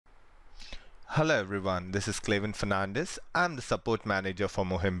Hello everyone, this is Clavin Fernandez. I'm the support manager for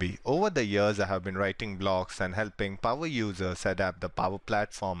Muhimbi. Over the years, I have been writing blogs and helping Power users adapt the Power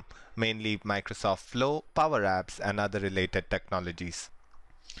Platform, mainly Microsoft Flow, Power Apps, and other related technologies.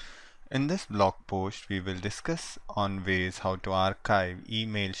 In this blog post, we will discuss on ways how to archive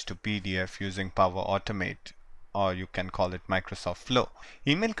emails to PDF using Power Automate, or you can call it Microsoft Flow.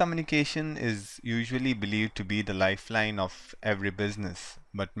 Email communication is usually believed to be the lifeline of every business,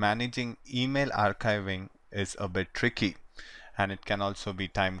 but managing email archiving is a bit tricky, and it can also be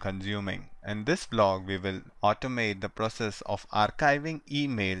time consuming. In this blog, we will automate the process of archiving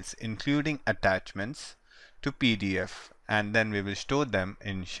emails, including attachments, to PDF, and then we will store them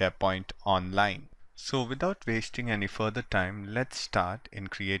in Sharepoint online. So without wasting any further time, let's start in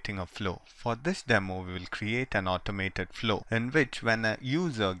creating a flow. For this demo, we will create an automated flow in which when a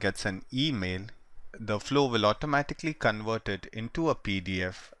user gets an email, the flow will automatically convert it into a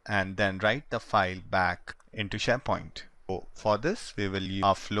PDF and then write the file back into SharePoint. So for this, we will use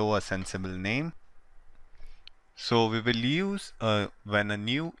our flow a sensible name. So we will use when a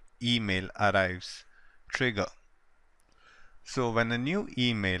new email arrives trigger. So when a new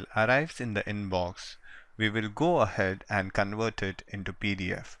email arrives in the inbox, we will go ahead and convert it into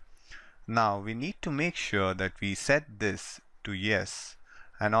PDF. Now we need to make sure that we set this to yes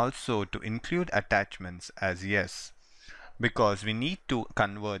and also to include attachments as yes, because we need to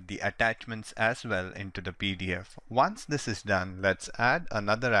convert the attachments as well into the PDF. Once this is done, let's add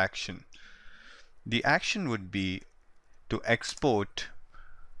another action. The action would be to export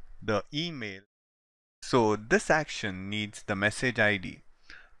the email. So this action needs the message ID.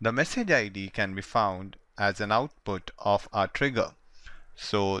 The message ID can be found as an output of our trigger.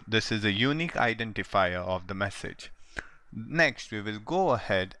 So this is a unique identifier of the message. Next, we will go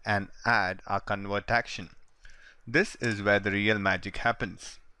ahead and add our convert action. This is where the real magic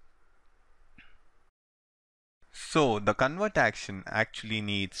happens. So the convert action actually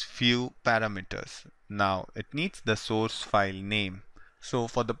needs few parameters. Now it needs the source file name. So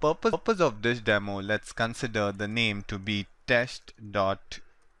for the purpose of this demo, let's consider the name to be test.eml,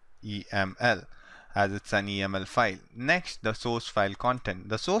 as it's an EML file. Next, the source file content.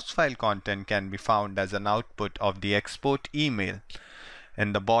 The source file content can be found as an output of the export email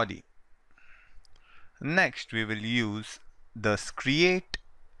in the body. Next, we will use the create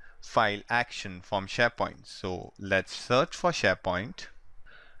file action from SharePoint. So let's search for SharePoint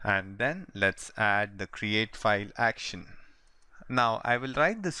and then let's add the create file action. Now I will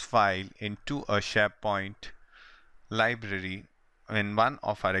write this file into a SharePoint library in one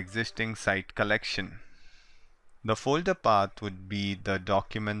of our existing site collection. The folder path would be the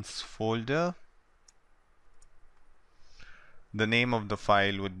documents folder. The name of the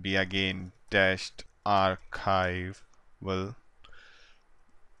file would be again test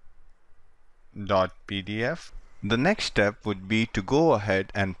archival.pdf. The next step would be to go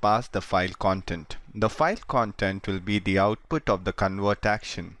ahead and pass the file content. The file content will be the output of the convert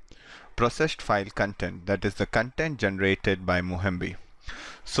action, processed file content, that is the content generated by Muhimbi.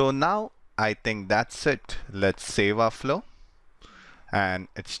 So now I think that's it. Let's save our flow and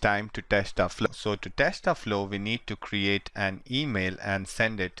it's time to test our flow. So to test our flow, we need to create an email and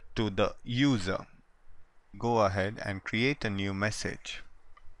send it to the user. Go ahead and create a new message.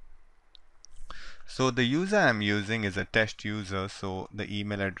 So the user I'm using is a test user, so the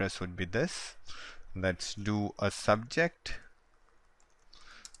email address would be this. Let's do a subject.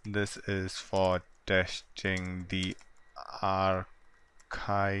 This is for testing the archival,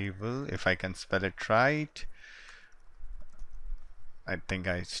 if I can spell it right. I think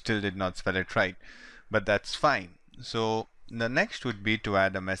I still did not spell it right, but that's fine. So the next would be to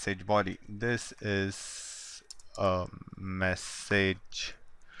add a message body. This is a message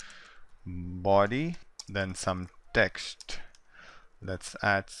body, then some text. Let's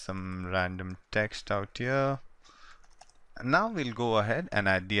add some random text out here. Now we'll go ahead and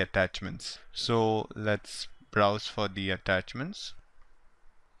add the attachments. So let's browse for the attachments.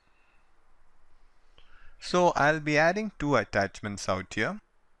 So I'll be adding 2 attachments out here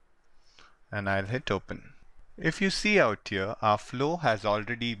and I'll hit open. If you see out here, our flow has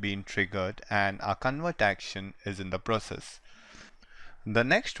already been triggered and our convert action is in the process. The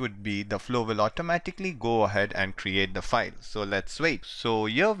next would be the flow will automatically go ahead and create the file. So let's wait. So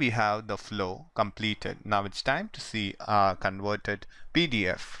here we have the flow completed. Now it's time to see our converted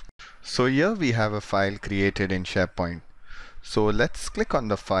PDF. So here we have a file created in SharePoint. So let's click on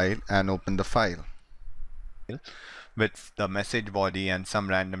the file and open the file with the message body and some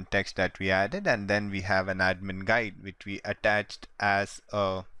random text that we added, and then we have an admin guide which we attached as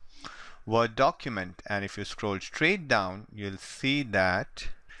a Word document. And if you scroll straight down, you'll see that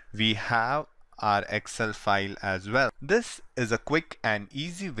we have our Excel file as well. This is a quick and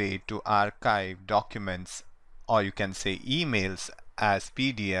easy way to archive documents, or you can say emails, as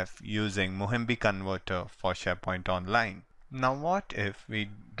PDF using Muhimbi converter for SharePoint Online. Now what if we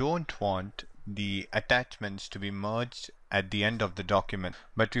don't want the attachments to be merged at the end of the document,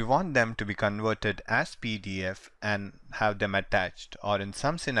 but we want them to be converted as PDF and have them attached, or in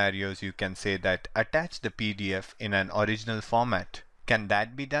some scenarios you can say that attach the PDF in an original format. Can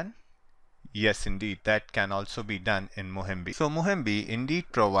that be done? Yes, indeed, that can also be done in Muhimbi. So Muhimbi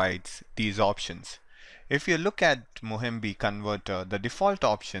indeed provides these options. If you look at Muhimbi converter, the default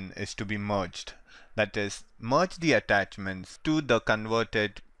option is to be merged. That is, merge the attachments to the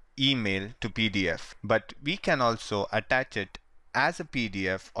converted email to PDF. But we can also attach it as a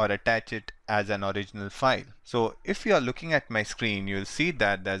PDF or attach it as an original file. So if you are looking at my screen, you'll see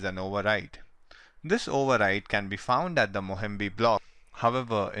that there's an override. This override can be found at the Muhimbi block.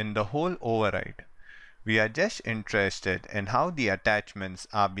 However, in the whole override, we are just interested in how the attachments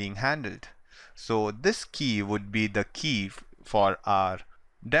are being handled. So this key would be the key for our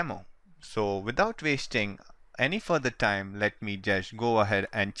demo. So without wasting any further time, let me just go ahead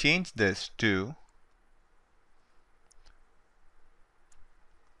and change this to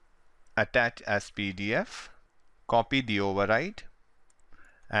attach as PDF, copy the override,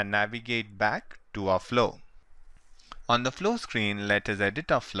 and navigate back to our flow. On the flow screen, let us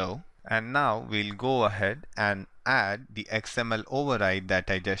edit our flow, and now we'll go ahead and add the XML override that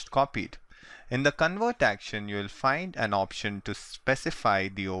I just copied. In the convert action, you will find an option to specify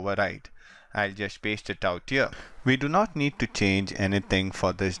the override. I'll just paste it out here. We do not need to change anything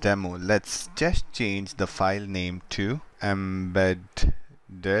for this demo. Let's just change the file name to embed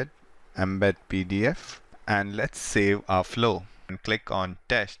PDF, and let's save our flow and click on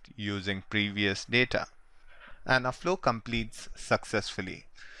test using previous data. And our flow completes successfully.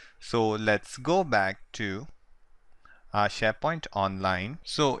 So let's go back to our SharePoint Online.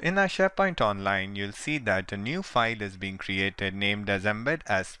 So in our SharePoint Online, you'll see that a new file is being created named as embed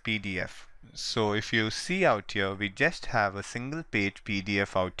as PDF. So if you see out here, we just have a single page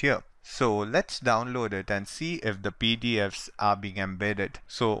PDF out here. So let's download it and see if the PDFs are being embedded.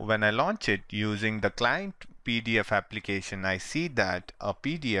 So when I launch it using the client PDF application, I see that a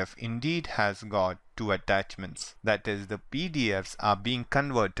PDF indeed has got two attachments. That is, the PDFs are being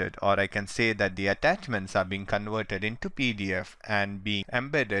converted, or I can say that the attachments are being converted into PDF and being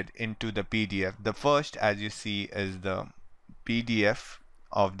embedded into the PDF. The first, as you see, is the PDF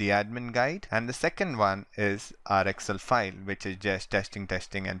of the admin guide, and the second one is our Excel file, which is just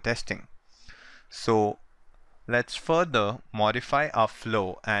testing. So let's further modify our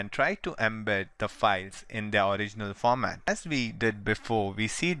flow and try to embed the files in their original format. As we did before, we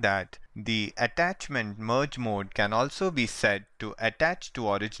see that the attachment merge mode can also be set to attach to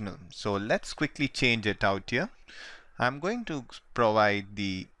original. So let's quickly change it out here. I'm going to provide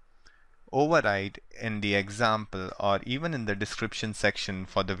the override in the example or even in the description section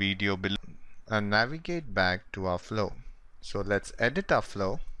for the video below, and navigate back to our flow. So let's edit our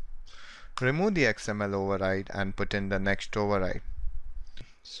flow, remove the XML override and put in the next override.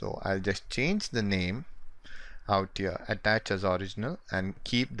 So I'll just change the name out here, attach as original, and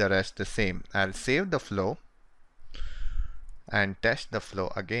keep the rest the same. I'll save the flow and test the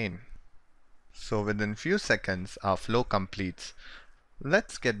flow again. So within few seconds our flow completes.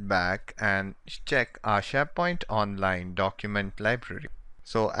 Let's get back and check our SharePoint Online document library.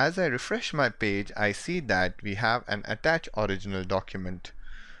 So as I refresh my page, I see that we have an attach original document.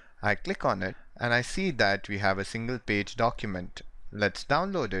 I click on it and I see that we have a single page document. Let's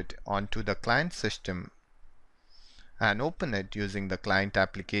download it onto the client system and open it using the client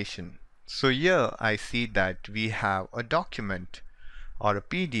application. So here I see that we have a document or a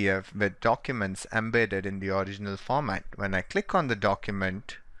PDF with documents embedded in the original format. When I click on the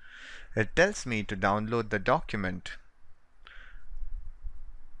document, it tells me to download the document.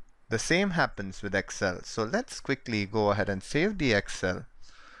 The same happens with Excel. So let's quickly go ahead and save the Excel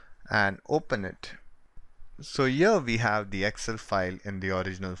and open it. So here we have the Excel file in the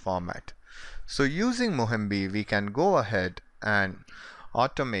original format. So using Muhimbi, we can go ahead and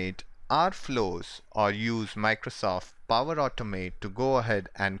automate our flows or use Microsoft Power Automate to go ahead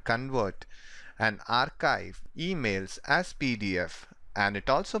and convert and archive emails as PDF, and it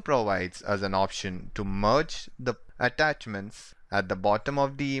also provides us an option to merge the attachments at the bottom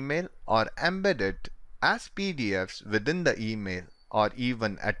of the email or embed it as PDFs within the email or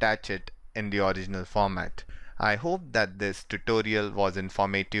even attach it in the original format. I hope that this tutorial was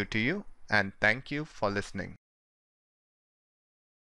informative to you, and thank you for listening.